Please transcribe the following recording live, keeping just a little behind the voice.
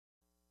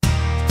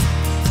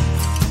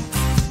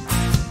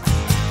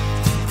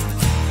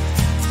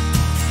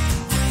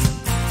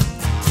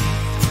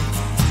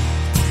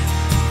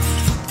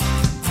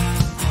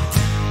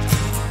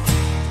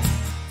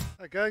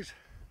Right guys,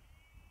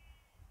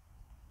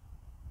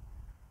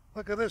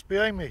 look at this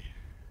behind me.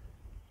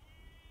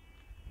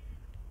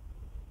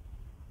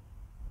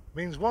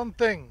 Means one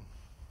thing,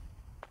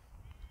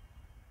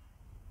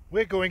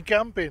 we're going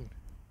camping.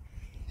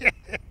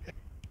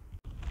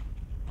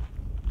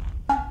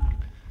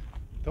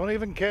 Don't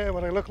even care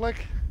what I look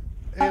like,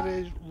 it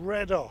is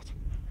red hot.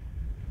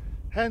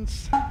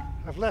 Hence,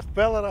 I've left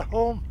Bella at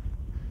home.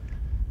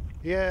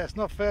 Yeah, it's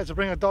not fair to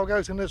bring a dog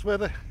out in this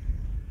weather,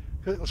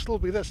 because it'll still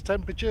be this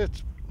temperature.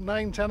 It's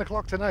 9-10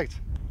 o'clock tonight.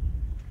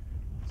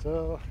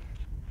 So,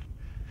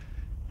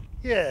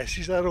 yeah,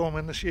 she's at home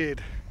in the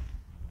shade.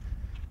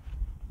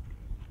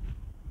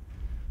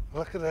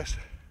 Look at this.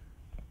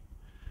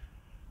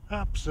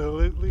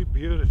 Absolutely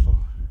beautiful.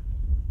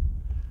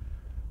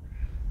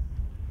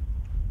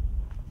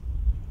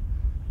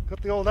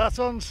 Got the old hat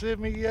on, save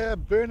me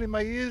burning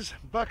my ears,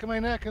 back of my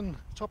neck and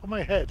top of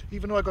my head,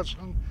 even though I got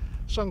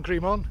sun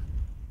cream on.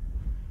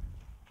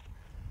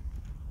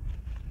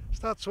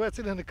 Start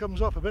sweating and it comes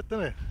off a bit,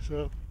 doesn't it?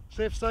 So,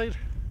 safe side,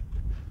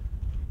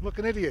 look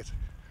an idiot.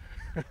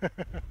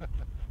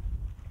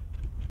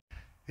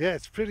 Yeah,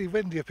 it's pretty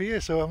windy up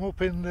here, so I'm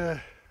hoping the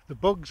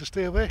bugs will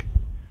stay away.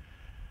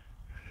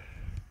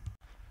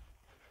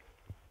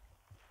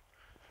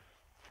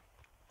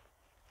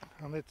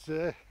 And it's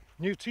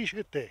new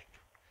t-shirt day.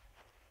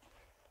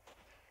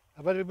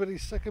 I bet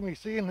everybody's sick of me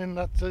seeing in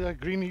that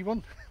greeny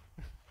one.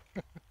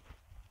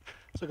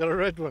 So I got a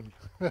red one.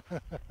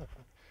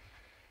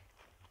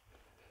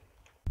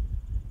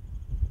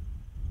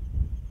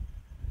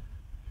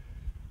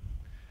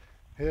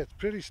 Yeah, it's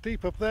pretty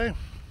steep up there.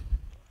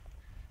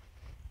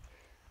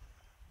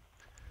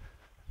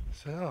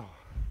 So,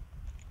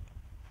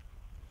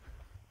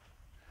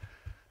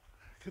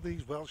 look at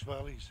these Welsh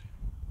valleys.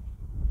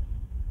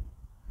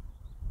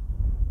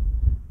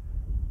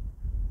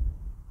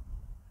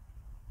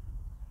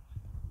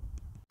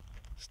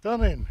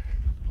 Stunning,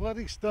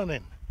 bloody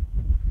stunning.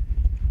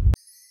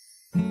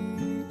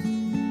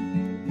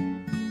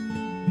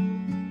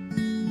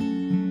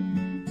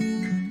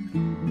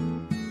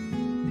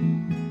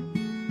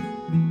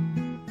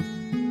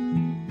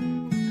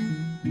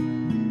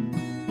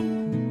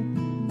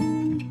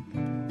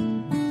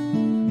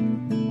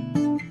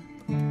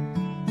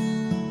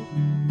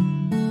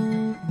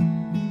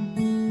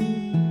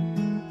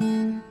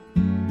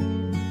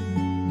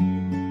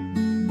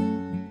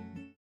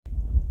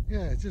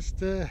 Yeah, just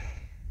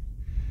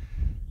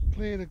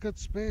cleared a good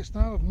space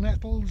now of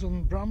nettles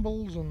and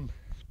brambles and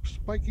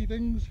spiky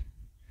things.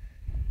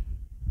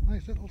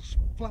 Nice little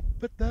flat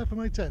bit there for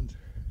my tent.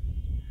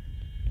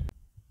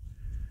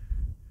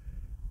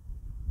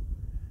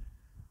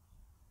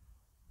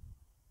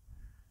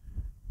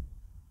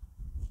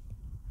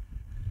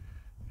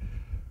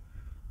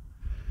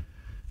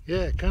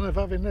 Yeah, kind of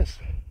having this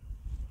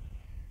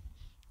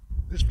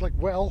like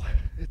well,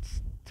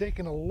 it's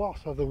taken a lot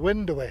of the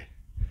wind away.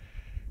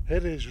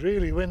 It is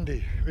really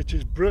windy, which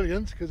is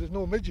brilliant because there's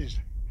no midges.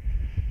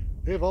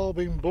 They've all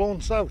been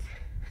blown south.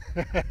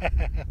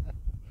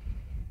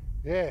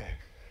 Yeah.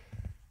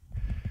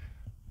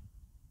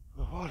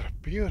 Oh, what a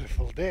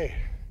beautiful day.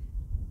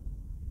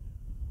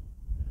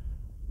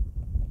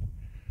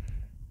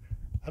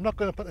 I'm not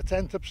going to put the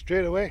tent up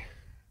straight away.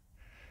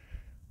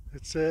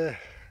 It's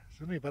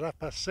only about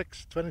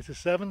 6:30, 20 to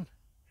 7.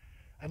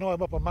 I know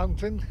I'm up a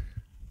mountain,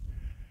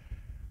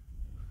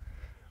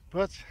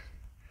 but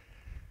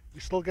you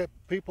still get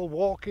people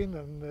walking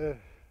and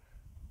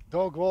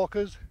dog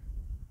walkers.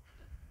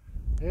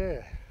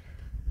 Yeah,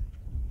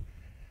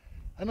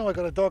 I know I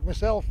got a dog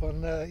myself,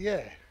 and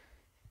yeah,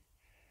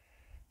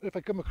 but if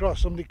I come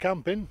across somebody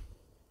camping,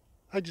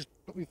 I just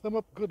put my thumb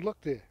up, good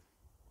luck to you.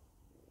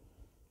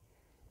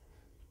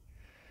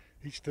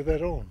 Each to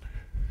their own.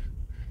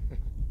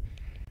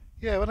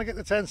 Yeah, when I get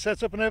the tent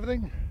set up and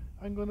everything,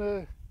 I'm going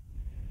to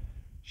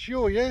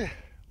show you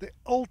the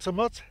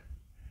ultimate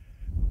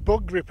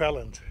bug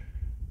repellent.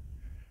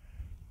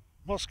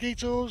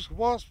 Mosquitoes,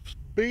 wasps,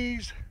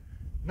 bees,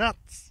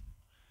 gnats.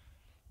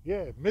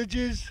 Yeah,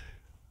 midges.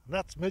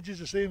 Gnats, midges,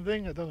 the same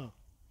thing, I don't know.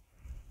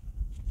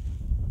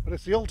 But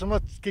it's the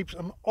ultimate, keeps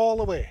them all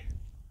away,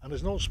 and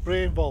there's no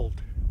spray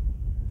involved.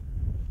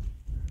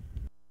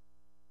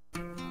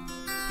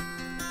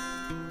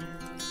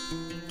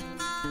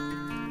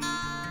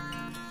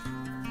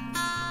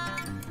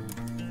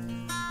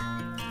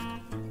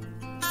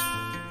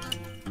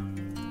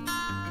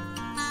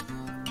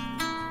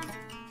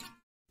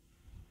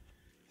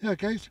 Yeah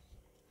guys,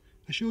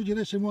 I showed you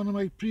this in one of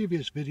my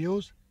previous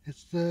videos.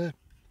 It's the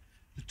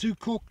 2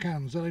 Coke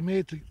cans that I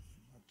made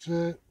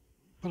to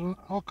put an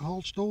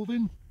alcohol stove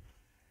in.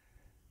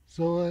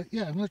 So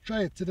yeah, I'm going to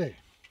try it today.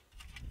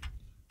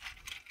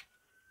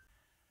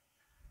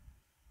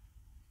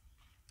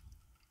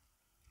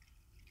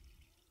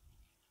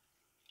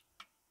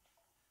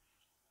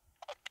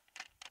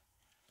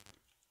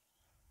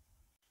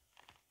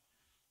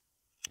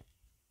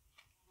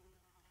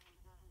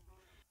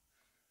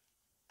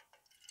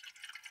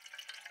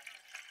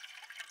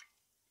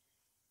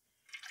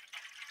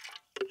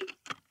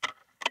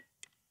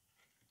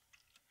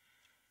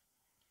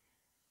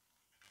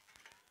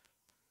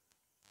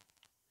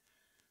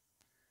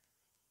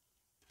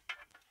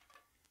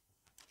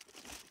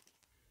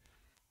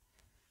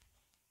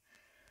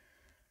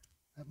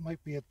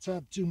 might be a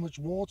tad too much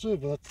water,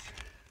 but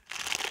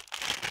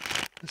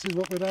this is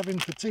what we're having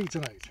for tea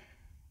tonight.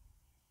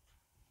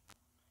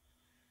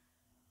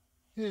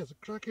 Yeah, it's a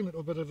cracking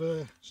little bit of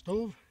a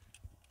stove.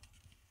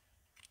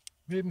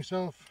 Made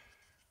myself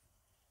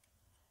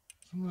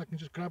something I can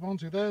just grab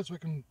onto there so I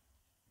can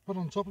put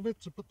on top of it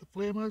to put the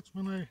flame out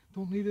when I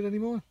don't need it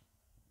anymore.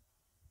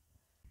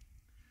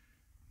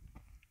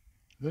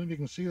 I don't know if you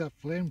can see that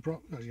flame,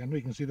 I know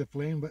you can see the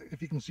flame, but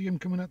if you can see them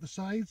coming out the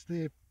sides,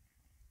 they're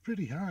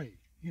pretty high,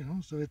 you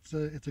know, so it's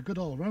a good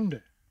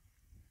all-rounder.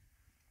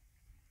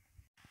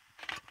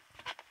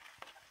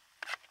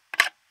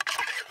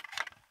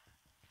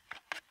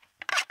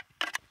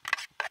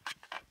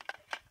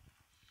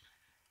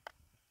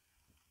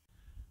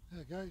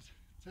 Yeah guys,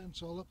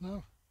 tent's all up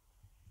now,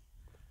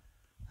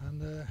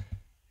 and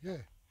yeah,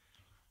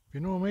 if you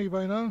know me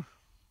by now,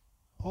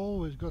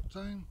 always got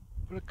time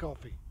for a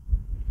coffee.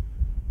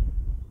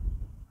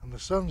 And the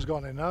sun's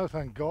gone in now,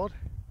 thank God,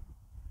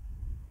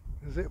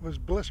 as it was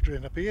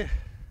blistering up here.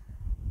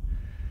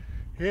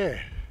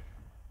 Yeah,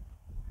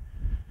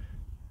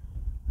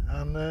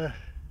 and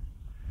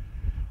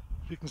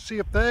you can see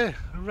up there,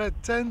 a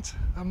red tent.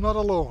 I'm not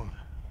alone.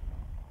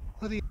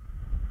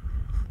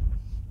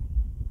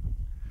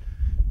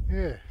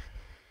 Yeah.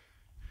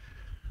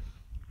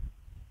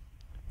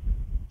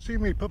 See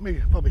me put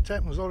me, well, my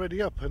tent was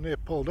already up and they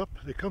pulled up.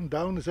 They come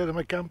down and said, am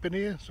I camping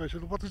here? So I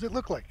said, what does it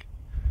look like?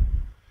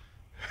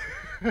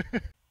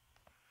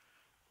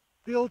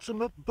 The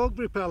ultimate bug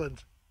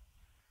repellent.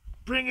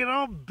 Bring it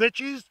on,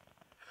 bitches!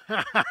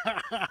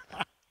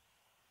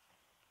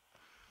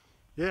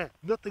 Yeah,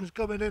 nothing's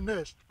coming in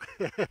this.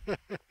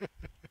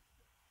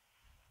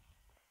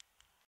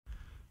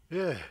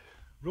 Yeah,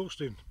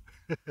 roasting.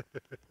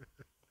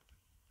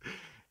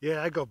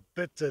 Yeah, I got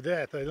bit to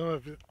death. I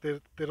don't know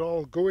if they're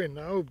all going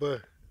now,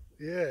 but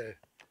yeah,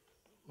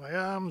 my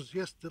arms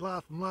yesterday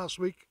from last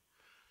week.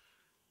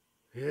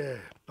 Yeah,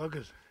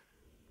 buggers.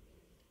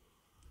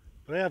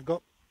 But I have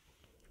got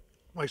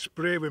my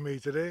spray with me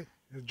today,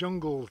 the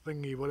jungle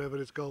thingy, whatever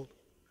it's called.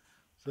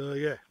 So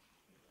yeah,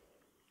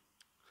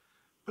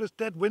 but it's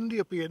dead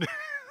windy up here.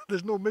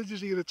 There's no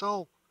midges here at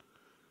all,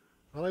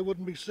 and I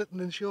wouldn't be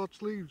sitting in short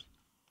sleeves.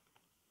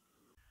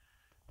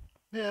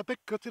 Yeah, a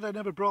bit gutted I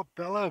never brought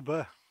Bella,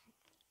 but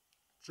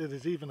see,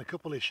 there's even a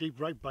couple of sheep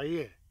right by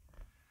here,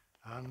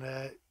 and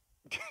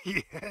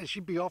yeah,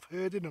 she'd be off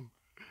herding them.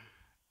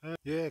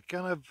 Yeah,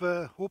 kind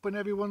of hoping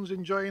everyone's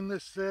enjoying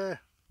this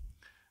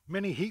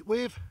mini heat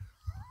wave.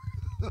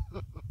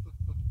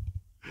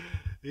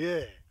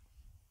 Yeah,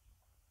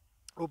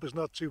 hope it's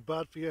not too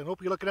bad for you, and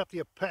hope you're looking after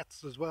your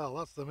pets as well.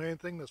 That's the main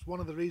thing. That's one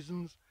of the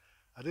reasons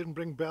I didn't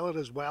bring Bella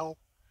as well,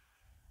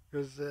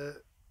 because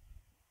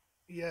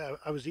yeah,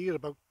 I was here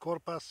about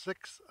 6:15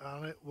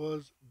 and it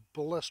was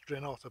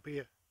blistering hot up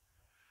here.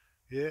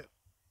 Yeah,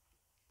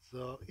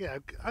 so yeah,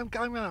 I'm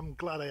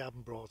glad I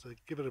haven't brought her.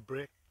 Give it a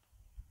break.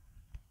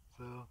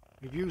 So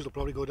my views will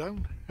probably go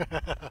down.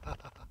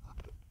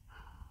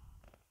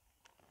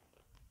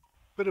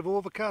 Bit of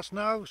overcast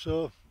now,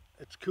 so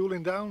it's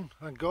cooling down,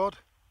 thank God.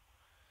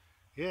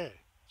 Yeah,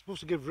 it's supposed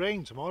to give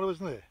rain tomorrow,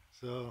 isn't it?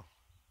 So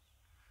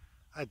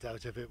I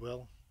doubt if it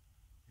will.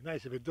 Be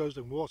nice if it does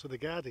and water the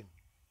garden.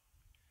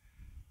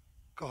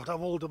 God, how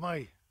old am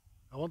I?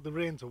 I want the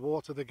rain to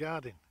water the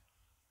garden.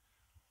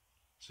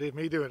 Save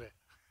me doing it.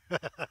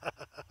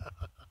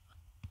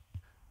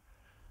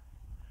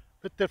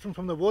 Bit different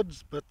from the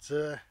woods, but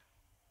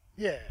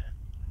yeah,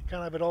 you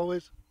can't have it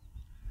always.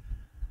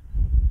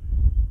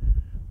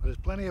 But there's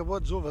plenty of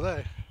woods over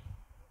there.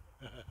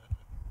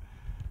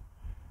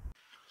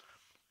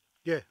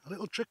 Yeah, a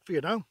little trick for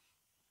you now.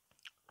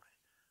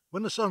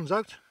 When the sun's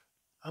out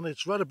and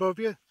it's right above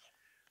you,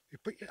 you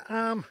put your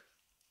arm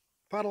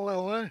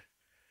parallel there,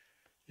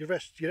 you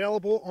rest your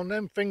elbow on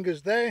them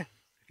fingers there,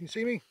 you can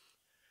see me,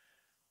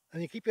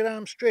 and you keep your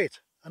arm straight,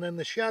 and then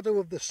the shadow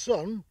of the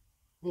sun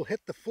will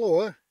hit the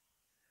floor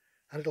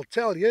and it'll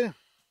tell you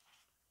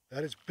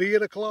that it's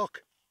beer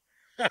o'clock.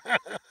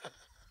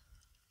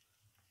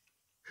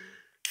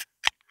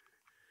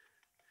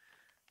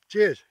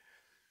 Cheers.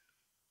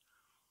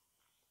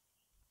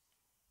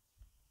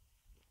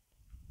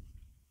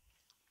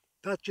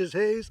 Thatcher's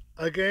haze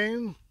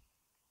again.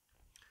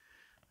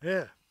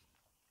 Yeah,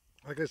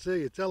 like I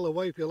say, you tell the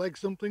wife you like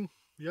something,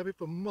 you have it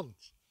for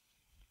months.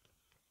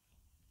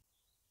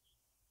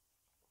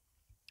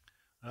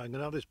 I'm going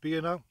to have this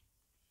beer now,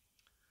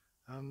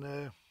 and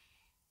I'm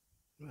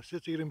going to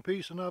sit here in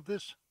peace and have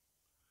this,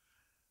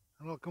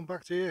 and I'll come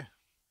back to you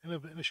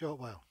in a short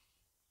while.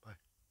 Bye.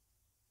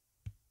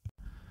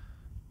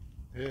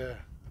 Yeah,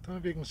 I don't know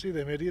if you can see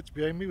them idiots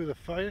behind me with a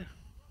fire.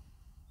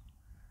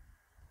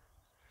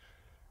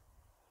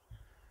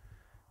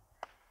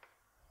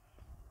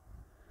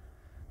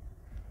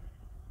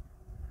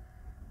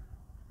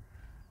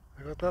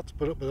 I got that to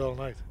put up with all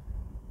night.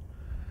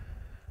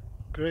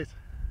 Great.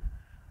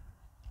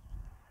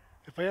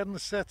 If I hadn't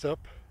set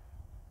up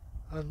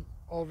and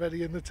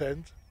already in the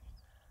tent,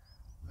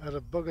 I'd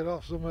have buggered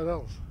off somewhere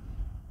else.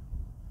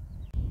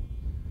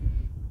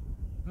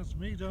 That's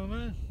me down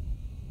there.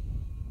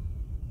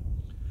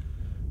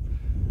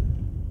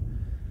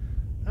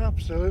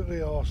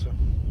 Absolutely awesome.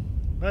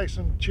 Nice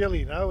and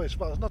chilly now. It's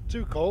not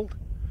too cold.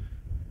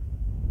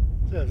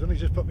 So I've only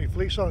just put my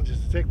fleece on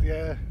just to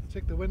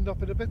take the wind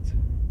up it a bit.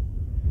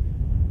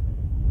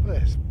 But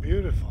it's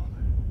beautiful.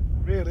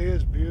 It really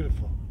is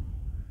beautiful.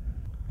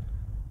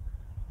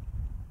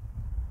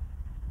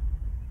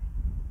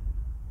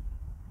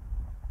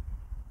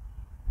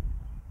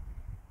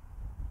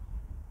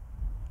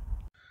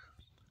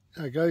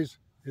 Hi guys,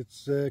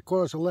 it's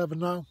 11:15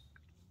 now.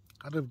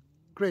 Had a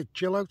great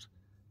chill out.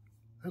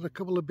 Had a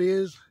couple of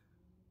beers.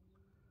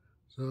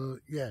 So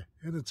yeah,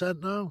 in the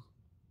tent now.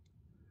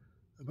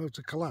 About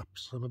to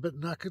collapse. I'm a bit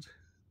knackered.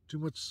 Too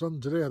much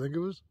sun today, I think it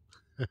was.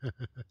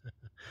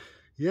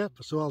 Yep,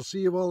 so I'll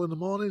see you all in the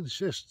morning. It's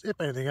just, if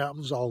anything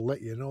happens, I'll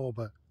let you know.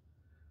 But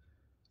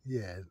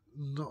yeah,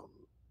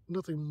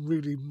 nothing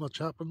really much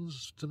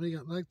happens to me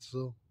at night,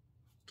 so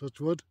touch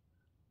wood.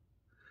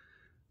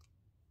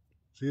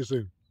 See you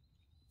soon.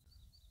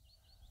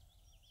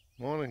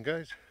 Morning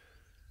guys.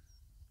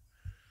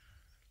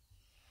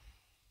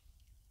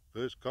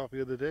 First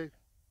coffee of the day.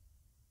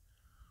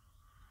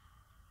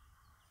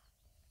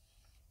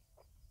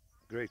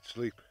 Great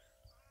sleep.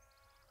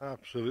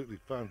 Absolutely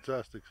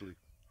fantastic sleep.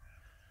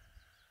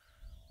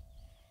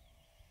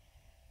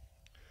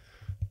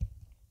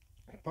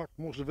 Packed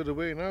most of it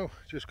away now.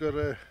 Just got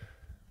to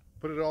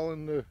put it all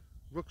in the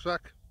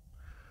rucksack.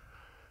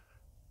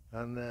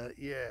 And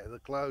yeah, the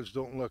clouds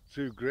don't look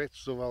too great,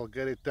 so I'll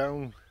get it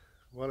down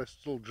while it's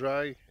still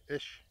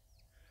dry-ish.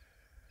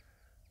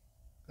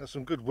 Had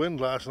some good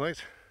wind last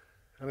night,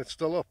 and it's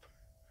still up.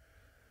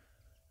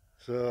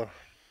 So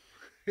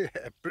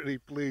yeah, pretty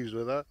pleased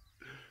with that.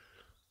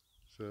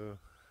 So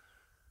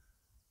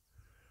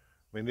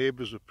my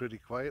neighbours were pretty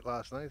quiet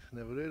last night.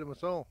 Never heard them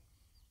at all.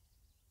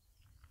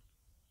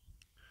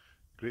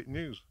 Great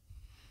news.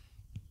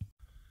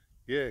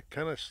 Yeah,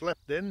 kind of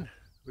slept in,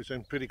 which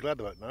I'm pretty glad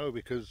about now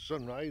because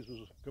sunrise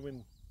was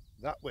coming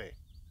that way.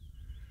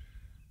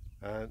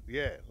 And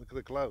yeah, look at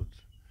the clouds.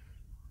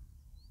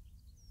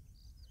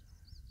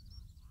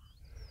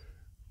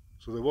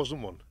 So there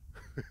wasn't one,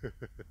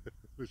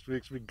 which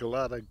makes me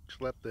glad I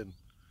slept in.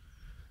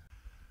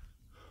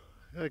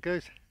 Alright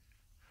guys,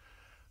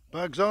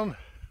 bags on.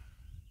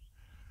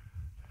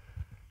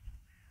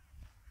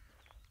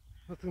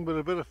 Nothing but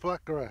a bit of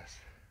flat grass.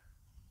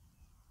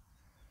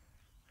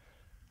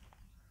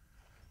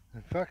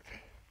 In fact,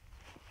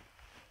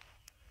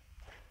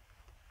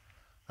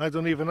 I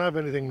don't even have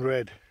anything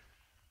red.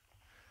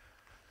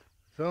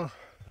 So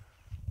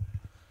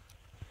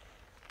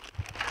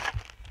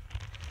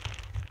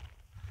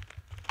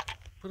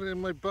put it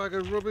in my bag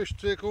of rubbish,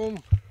 take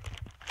home.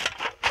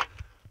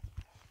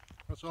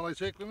 That's all I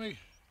take with me.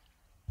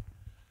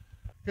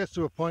 Gets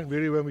to a point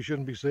really when we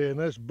shouldn't be saying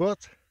this,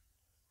 but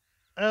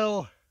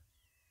LNT.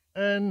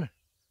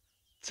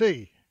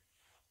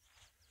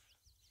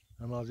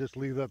 And I'll just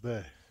leave that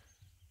there.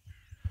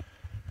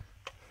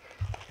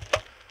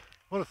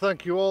 I want to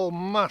thank you all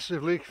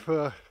massively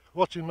for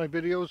watching my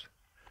videos.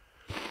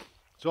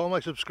 To all my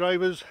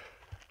subscribers,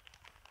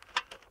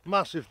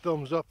 massive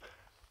thumbs up.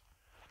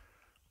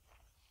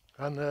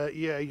 And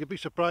yeah, you'd be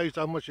surprised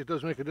how much it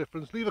does make a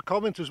difference. Leave a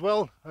comment as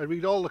well. I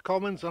read all the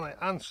comments and I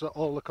answer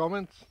all the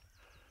comments.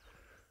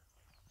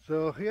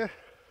 So yeah,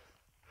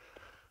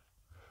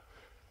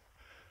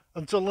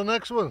 until the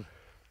next one.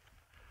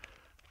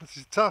 This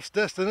is Taft's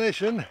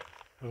Destination.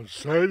 I'm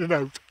signing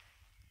out.